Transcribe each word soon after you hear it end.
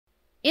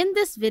In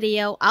this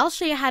video, I'll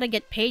show you how to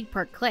get paid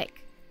per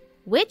click,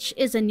 which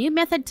is a new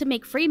method to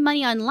make free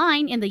money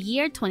online in the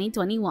year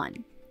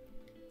 2021.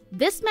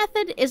 This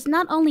method is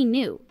not only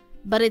new,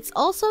 but it's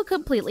also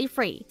completely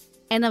free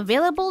and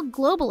available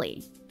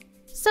globally.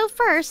 So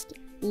first,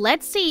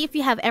 let's see if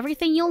you have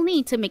everything you'll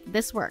need to make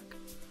this work.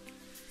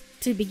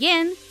 To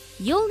begin,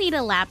 you'll need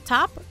a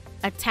laptop,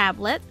 a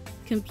tablet,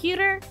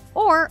 computer,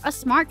 or a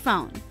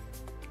smartphone.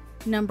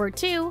 Number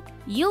 2,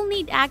 you'll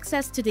need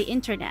access to the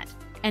internet.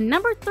 And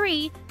number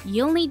 3,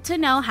 you'll need to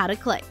know how to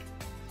click.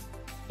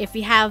 If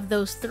you have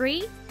those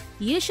 3,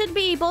 you should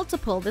be able to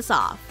pull this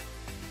off.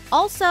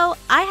 Also,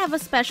 I have a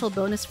special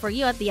bonus for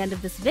you at the end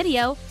of this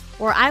video,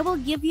 where I will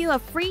give you a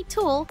free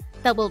tool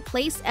that will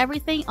place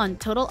everything on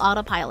total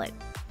autopilot,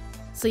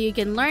 so you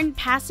can learn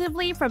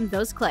passively from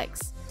those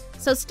clicks.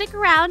 So stick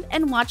around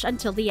and watch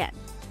until the end.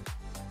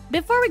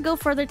 Before we go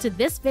further to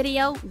this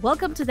video,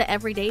 welcome to the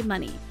Everyday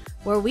Money,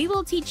 where we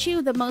will teach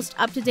you the most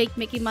up-to-date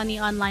making money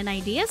online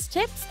ideas,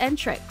 tips, and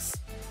tricks.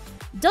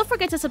 Don't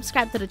forget to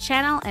subscribe to the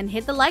channel and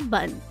hit the like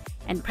button,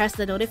 and press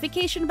the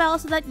notification bell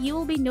so that you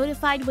will be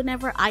notified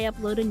whenever I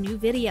upload a new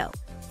video.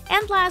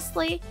 And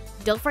lastly,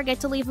 don't forget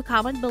to leave a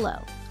comment below.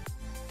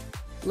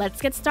 Let's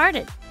get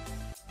started.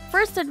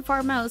 First and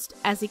foremost,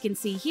 as you can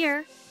see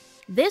here,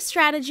 this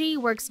strategy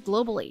works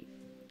globally.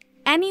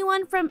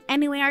 Anyone from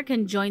anywhere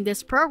can join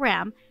this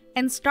program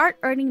and start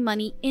earning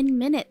money in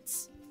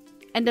minutes.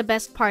 And the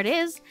best part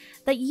is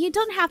that you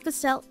don't have to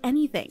sell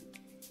anything.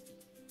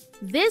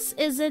 This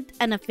isn't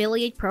an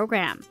affiliate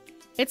program.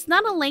 It's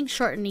not a link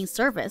shortening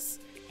service,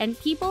 and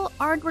people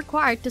aren't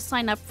required to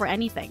sign up for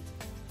anything.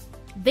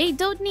 They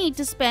don't need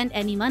to spend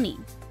any money.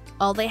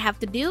 All they have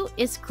to do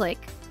is click,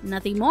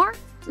 nothing more,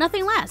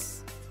 nothing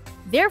less.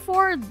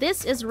 Therefore,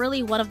 this is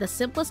really one of the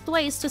simplest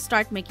ways to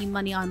start making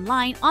money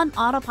online on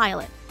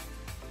autopilot.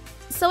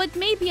 So it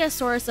may be a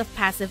source of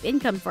passive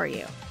income for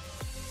you.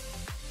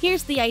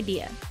 Here's the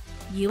idea.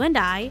 You and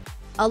I,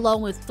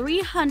 along with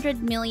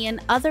 300 million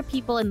other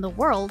people in the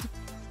world,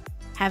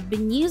 have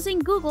been using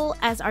Google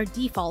as our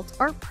default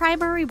or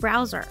primary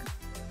browser.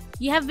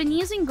 You have been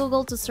using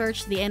Google to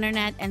search the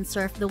internet and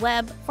surf the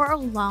web for a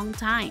long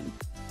time.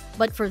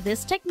 But for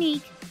this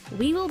technique,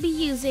 we will be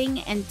using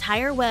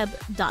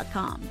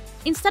entireweb.com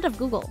instead of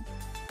Google.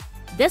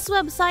 This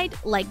website,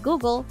 like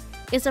Google,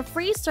 is a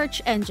free search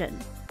engine,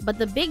 but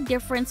the big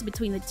difference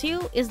between the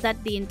two is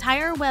that the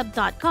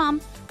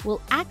entireweb.com will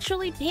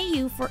actually pay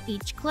you for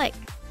each click.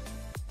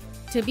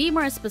 To be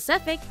more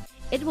specific,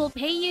 it will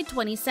pay you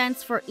 20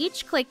 cents for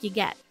each click you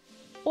get,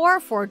 or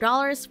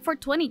 $4 for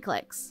 20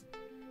 clicks.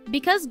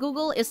 Because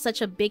Google is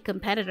such a big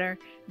competitor,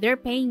 they're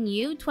paying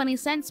you 20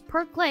 cents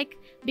per click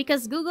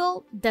because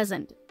Google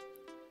doesn't.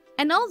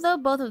 And although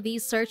both of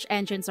these search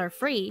engines are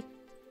free,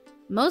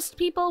 most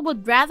people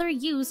would rather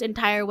use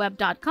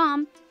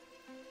entireweb.com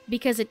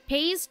because it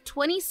pays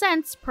 20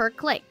 cents per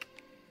click,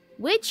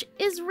 which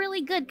is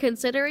really good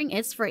considering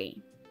it's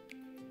free.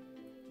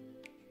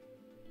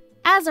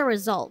 As a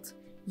result,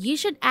 you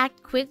should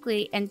act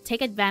quickly and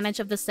take advantage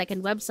of the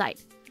second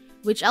website,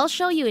 which I'll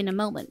show you in a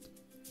moment.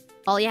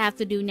 All you have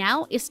to do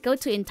now is go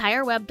to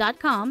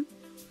entireweb.com.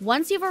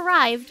 Once you've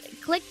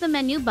arrived, click the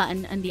menu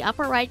button in the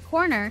upper right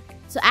corner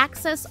to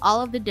access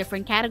all of the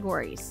different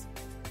categories,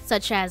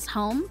 such as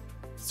Home,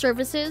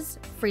 Services,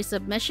 Free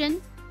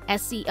Submission,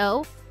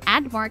 SEO,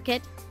 Ad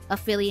Market,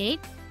 Affiliate,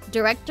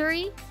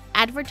 Directory,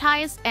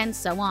 Advertise, and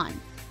so on.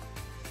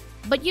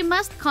 But you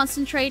must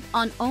concentrate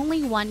on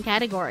only one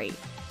category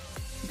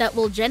that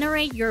will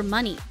generate your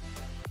money,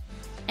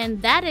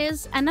 and that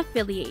is an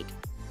affiliate.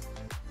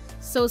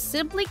 So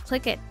simply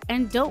click it,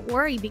 and don't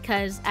worry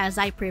because, as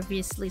I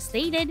previously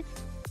stated,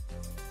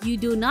 you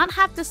do not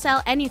have to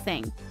sell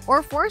anything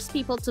or force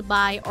people to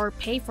buy or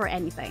pay for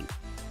anything.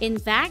 In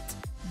fact,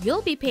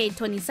 you'll be paid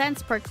 20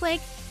 cents per click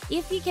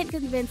if you can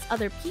convince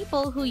other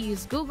people who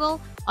use Google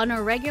on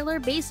a regular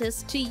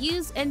basis to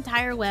use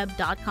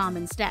entireweb.com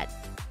instead.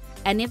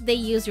 And if they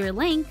use your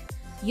link,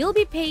 you'll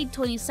be paid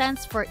 20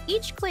 cents for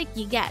each click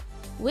you get,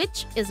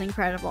 which is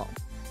incredible.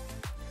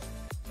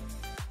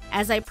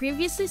 As I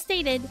previously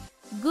stated,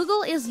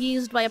 Google is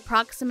used by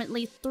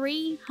approximately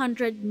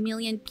 300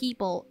 million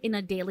people in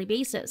a daily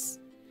basis.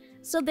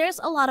 So there's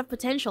a lot of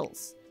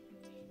potentials.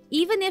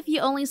 Even if you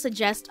only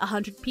suggest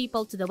 100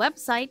 people to the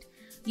website,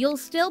 you'll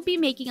still be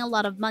making a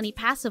lot of money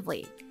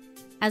passively.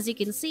 As you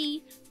can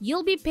see,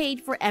 you'll be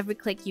paid for every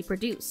click you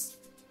produce.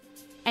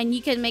 And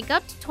you can make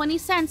up to 20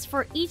 cents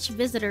for each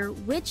visitor,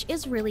 which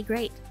is really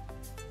great.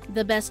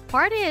 The best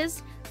part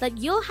is that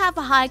you'll have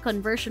a high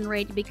conversion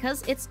rate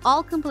because it's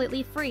all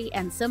completely free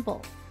and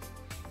simple.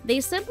 They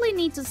simply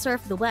need to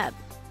surf the web,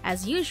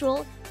 as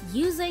usual,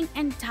 using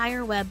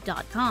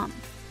entireweb.com.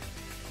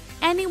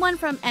 Anyone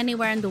from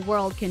anywhere in the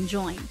world can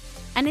join,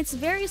 and it's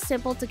very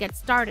simple to get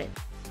started.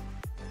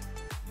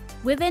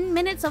 Within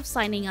minutes of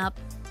signing up,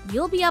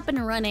 you'll be up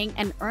and running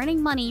and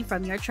earning money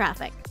from your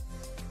traffic.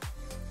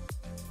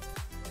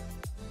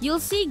 You'll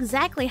see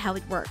exactly how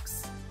it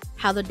works,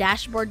 how the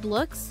dashboard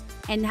looks,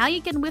 and how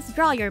you can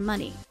withdraw your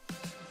money.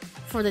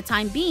 For the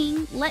time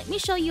being, let me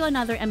show you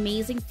another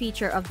amazing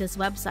feature of this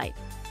website.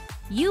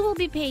 You will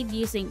be paid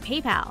using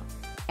PayPal,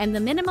 and the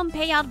minimum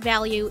payout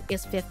value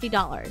is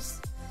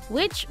 $50,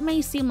 which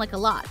may seem like a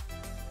lot.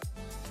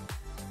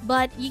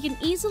 But you can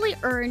easily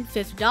earn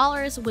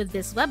 $50 with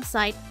this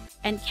website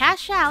and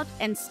cash out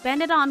and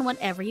spend it on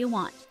whatever you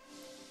want.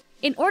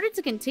 In order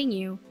to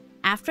continue,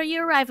 after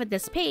you arrive at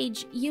this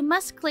page, you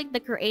must click the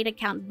Create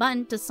Account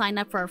button to sign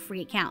up for a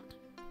free account.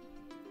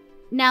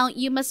 Now,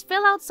 you must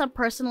fill out some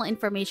personal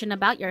information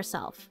about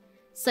yourself,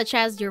 such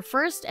as your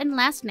first and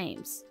last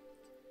names.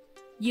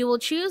 You will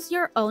choose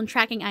your own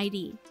tracking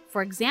ID.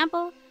 For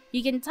example,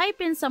 you can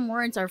type in some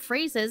words or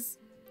phrases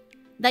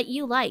that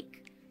you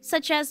like,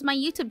 such as my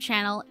YouTube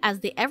channel as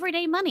the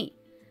Everyday Money.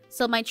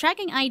 So my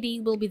tracking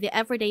ID will be the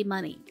Everyday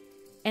Money.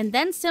 And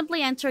then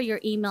simply enter your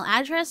email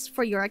address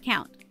for your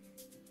account.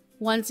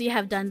 Once you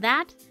have done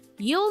that,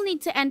 you'll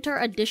need to enter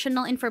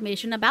additional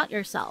information about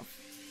yourself,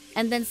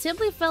 and then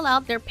simply fill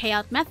out their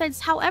payout methods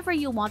however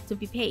you want to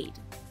be paid.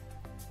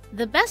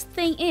 The best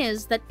thing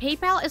is that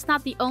PayPal is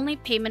not the only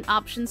payment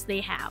options they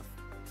have,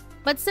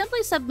 but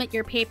simply submit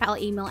your PayPal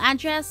email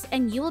address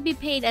and you will be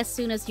paid as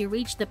soon as you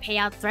reach the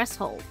payout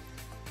threshold.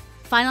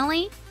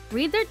 Finally,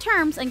 read their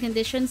terms and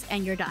conditions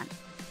and you're done.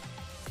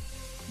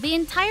 The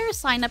entire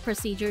sign-up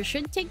procedure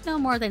should take no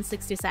more than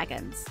 60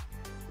 seconds.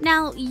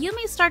 Now, you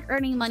may start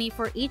earning money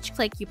for each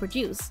click you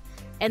produce,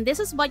 and this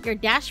is what your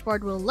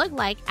dashboard will look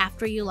like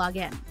after you log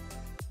in.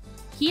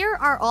 Here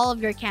are all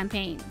of your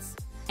campaigns,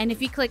 and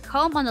if you click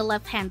Home on the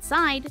left-hand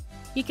side,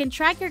 you can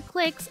track your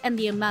clicks and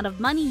the amount of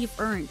money you've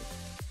earned.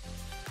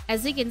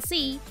 As you can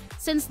see,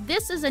 since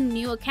this is a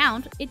new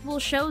account, it will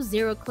show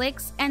 0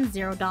 clicks and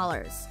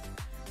 $0.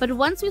 But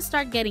once we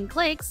start getting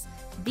clicks,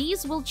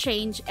 these will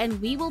change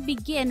and we will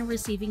begin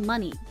receiving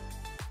money,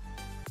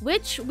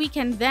 which we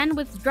can then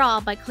withdraw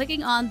by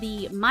clicking on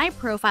the My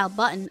Profile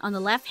button on the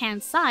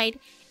left-hand side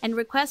and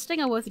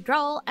requesting a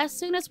withdrawal as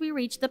soon as we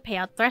reach the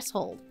payout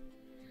threshold.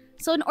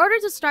 So in order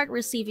to start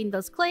receiving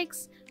those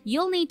clicks,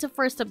 you'll need to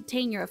first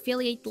obtain your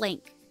affiliate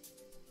link,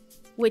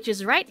 which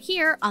is right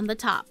here on the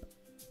top.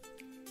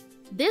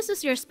 This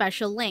is your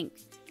special link,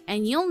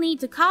 and you'll need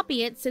to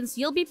copy it since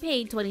you'll be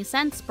paid 20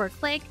 cents per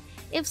click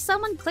if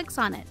someone clicks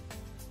on it.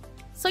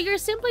 So you're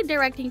simply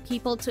directing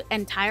people to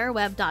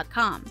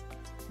entireweb.com,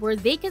 where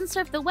they can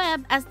surf the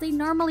web as they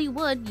normally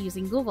would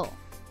using Google.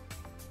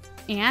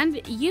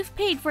 And you've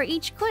paid for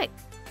each click,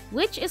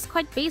 which is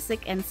quite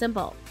basic and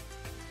simple.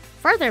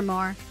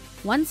 Furthermore,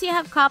 once you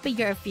have copied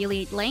your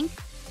affiliate link,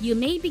 you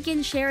may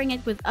begin sharing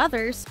it with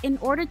others in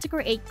order to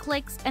create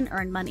clicks and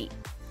earn money.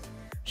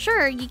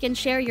 Sure, you can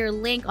share your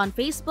link on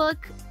Facebook,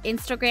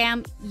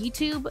 Instagram,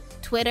 YouTube,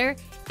 Twitter,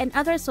 and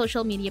other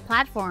social media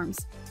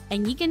platforms,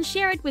 and you can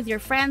share it with your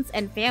friends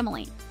and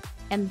family,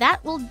 and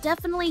that will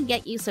definitely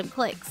get you some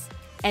clicks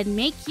and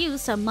make you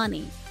some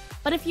money.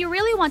 But if you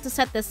really want to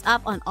set this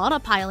up on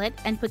autopilot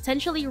and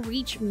potentially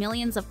reach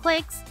millions of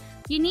clicks,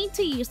 you need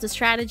to use the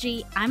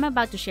strategy I'm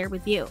about to share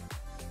with you.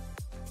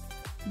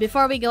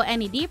 Before we go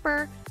any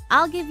deeper,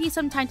 I'll give you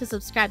some time to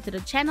subscribe to the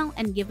channel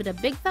and give it a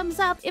big thumbs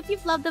up if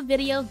you've loved the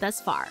video thus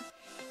far.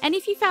 And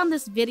if you found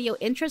this video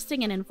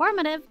interesting and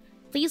informative,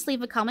 please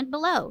leave a comment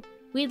below.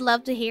 We'd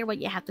love to hear what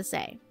you have to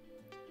say.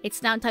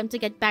 It's now time to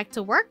get back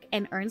to work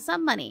and earn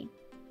some money.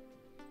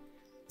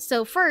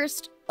 So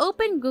first,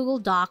 open Google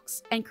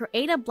Docs and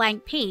create a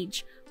blank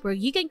page where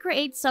you can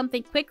create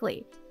something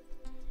quickly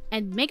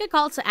and make a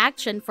call to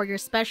action for your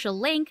special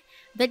link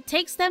that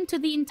takes them to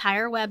the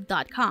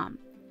entireweb.com.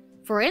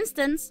 For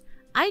instance,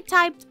 I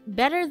typed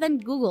 "better than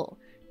Google,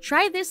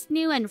 try this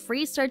new and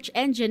free search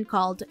engine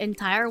called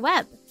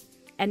EntireWeb,"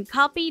 and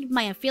copied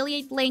my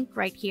affiliate link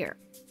right here.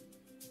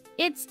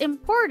 It's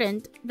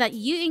important that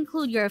you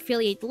include your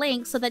affiliate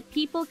link so that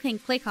people can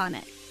click on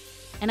it.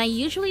 And I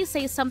usually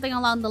say something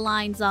along the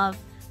lines of,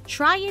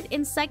 try it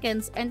in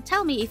seconds and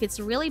tell me if it's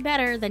really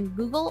better than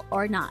Google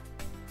or not.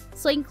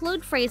 So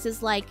include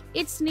phrases like,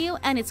 it's new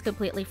and it's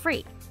completely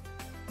free.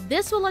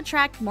 This will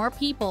attract more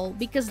people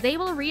because they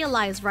will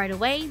realize right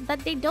away that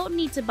they don't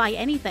need to buy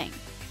anything,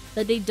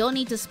 that they don't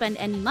need to spend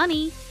any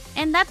money,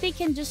 and that they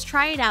can just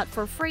try it out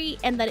for free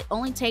and that it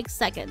only takes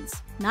seconds,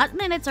 not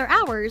minutes or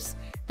hours,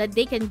 that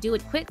they can do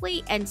it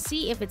quickly and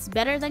see if it's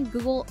better than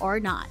Google or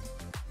not.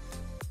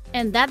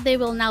 And that they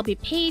will now be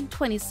paid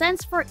 20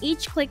 cents for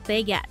each click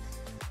they get.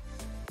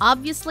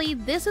 Obviously,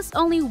 this is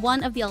only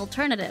one of the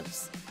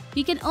alternatives.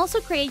 You can also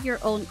create your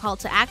own call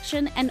to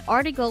action and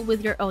article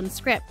with your own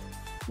script,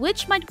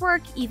 which might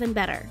work even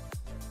better.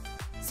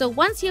 So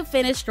once you've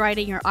finished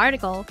writing your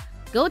article,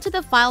 go to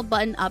the File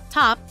button up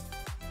top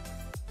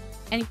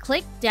and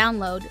click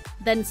Download,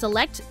 then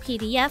select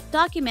PDF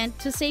document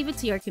to save it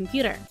to your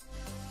computer.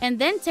 And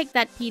then take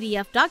that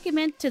PDF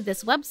document to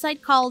this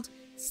website called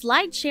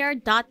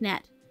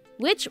slideshare.net,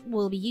 which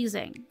we'll be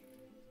using.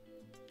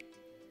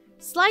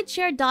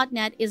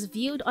 Slideshare.net is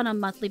viewed on a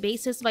monthly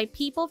basis by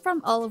people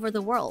from all over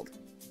the world,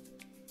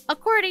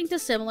 according to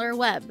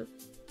SimilarWeb.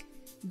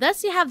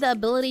 Thus, you have the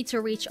ability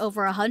to reach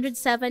over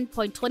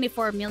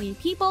 107.24 million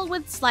people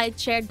with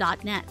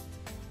slideshare.net.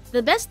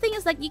 The best thing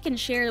is that you can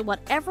share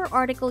whatever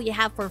article you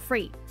have for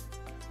free.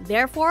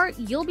 Therefore,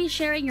 you'll be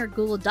sharing your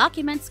Google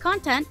Documents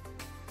content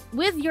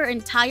with your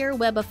entire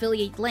web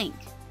affiliate link.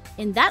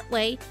 In that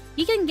way,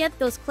 you can get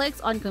those clicks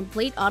on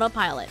complete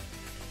autopilot.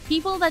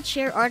 People that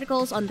share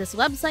articles on this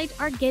website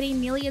are getting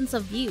millions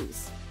of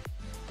views.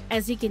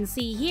 As you can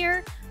see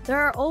here, there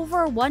are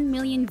over 1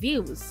 million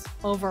views,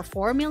 over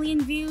 4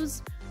 million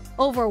views,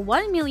 over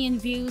 1 million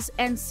views,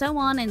 and so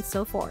on and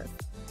so forth.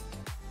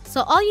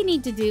 So all you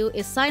need to do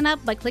is sign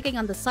up by clicking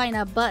on the sign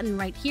up button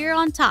right here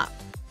on top.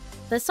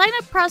 The sign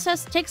up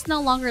process takes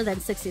no longer than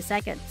 60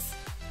 seconds.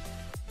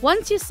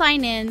 Once you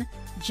sign in,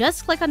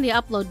 just click on the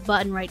upload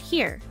button right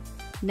here.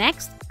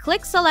 Next,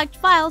 click select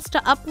files to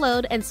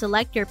upload and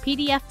select your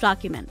PDF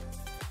document.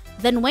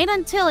 Then wait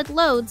until it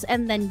loads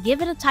and then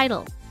give it a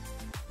title.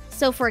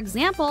 So for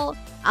example,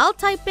 I'll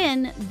type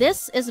in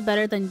 "This is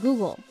better than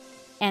Google"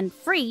 and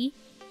 "free"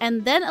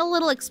 and then a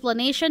little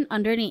explanation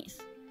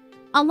underneath,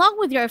 along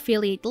with your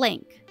affiliate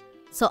link,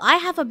 so I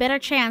have a better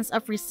chance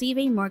of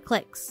receiving more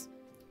clicks.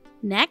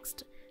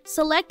 Next,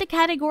 select a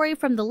category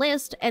from the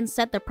list and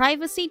set the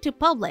privacy to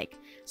public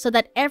so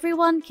that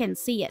everyone can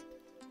see it.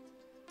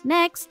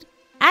 Next,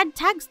 add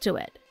tags to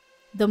it.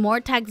 The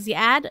more tags you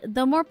add,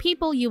 the more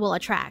people you will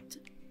attract.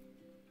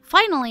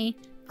 Finally,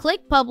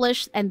 click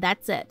publish and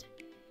that's it.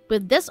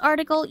 With this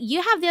article,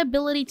 you have the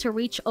ability to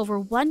reach over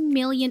 1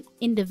 million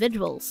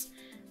individuals,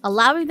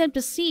 allowing them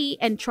to see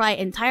and try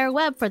entire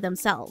web for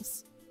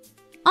themselves.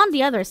 On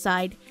the other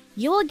side,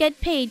 you will get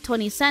paid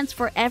 20 cents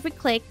for every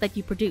click that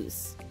you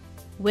produce,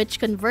 which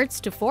converts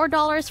to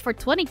 $4 for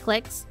 20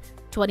 clicks,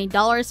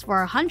 $20 for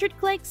 100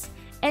 clicks,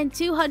 and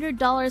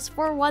 $200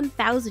 for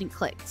 1,000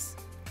 clicks.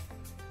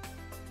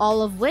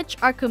 All of which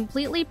are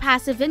completely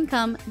passive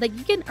income that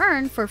you can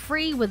earn for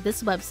free with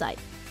this website.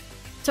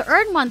 To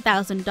earn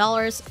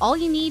 $1,000, all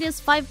you need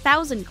is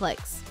 5,000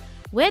 clicks,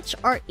 which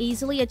are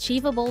easily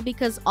achievable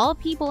because all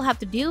people have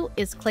to do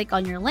is click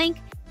on your link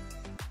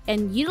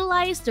and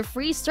utilize the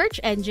free search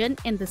engine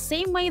in the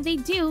same way they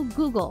do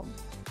Google.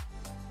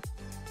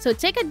 So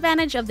take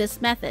advantage of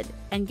this method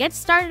and get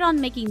started on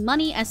making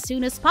money as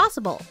soon as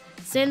possible,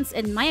 since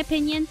in my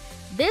opinion,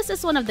 this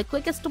is one of the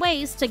quickest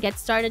ways to get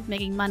started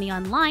making money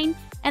online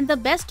and the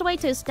best way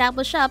to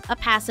establish up a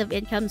passive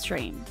income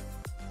stream.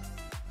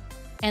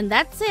 And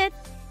that's it!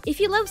 If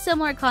you love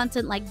similar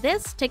content like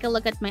this, take a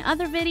look at my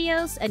other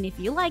videos, and if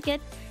you like it,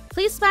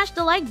 please smash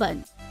the like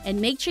button and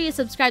make sure you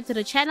subscribe to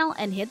the channel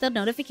and hit the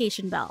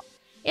notification bell.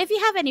 If you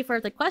have any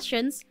further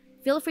questions,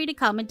 feel free to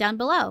comment down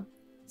below.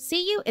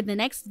 See you in the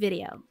next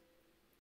video.